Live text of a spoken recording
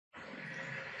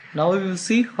Now we will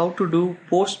see how to do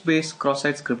post-based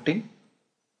cross-site scripting.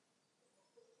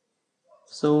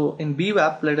 So in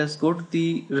BWAP, let us go to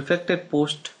the reflected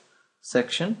post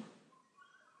section.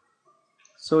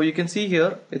 So you can see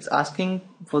here it's asking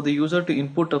for the user to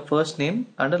input a first name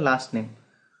and a last name.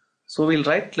 So we'll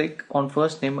right click on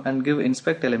first name and give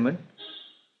inspect element,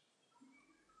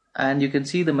 and you can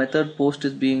see the method post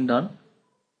is being done.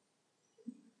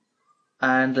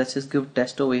 And let's just give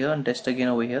test over here and test again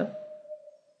over here.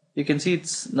 You can see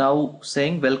it's now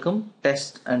saying welcome,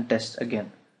 test and test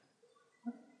again.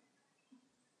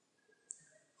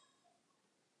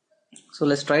 So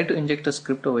let's try to inject a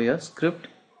script over here. Script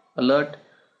alert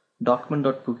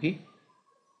document.cookie,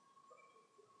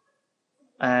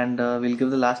 and we'll give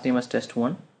the last name as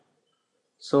test1.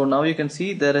 So now you can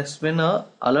see there has been a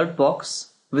alert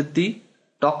box with the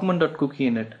document.cookie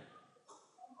in it.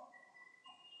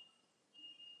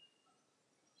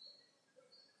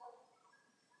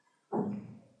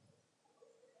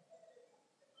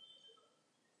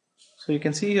 So you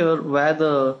can see here where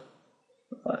the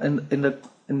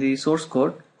in the source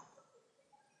code,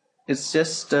 it's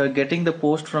just getting the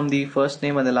post from the first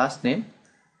name and the last name,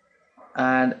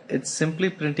 and it's simply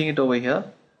printing it over here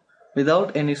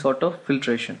without any sort of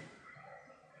filtration.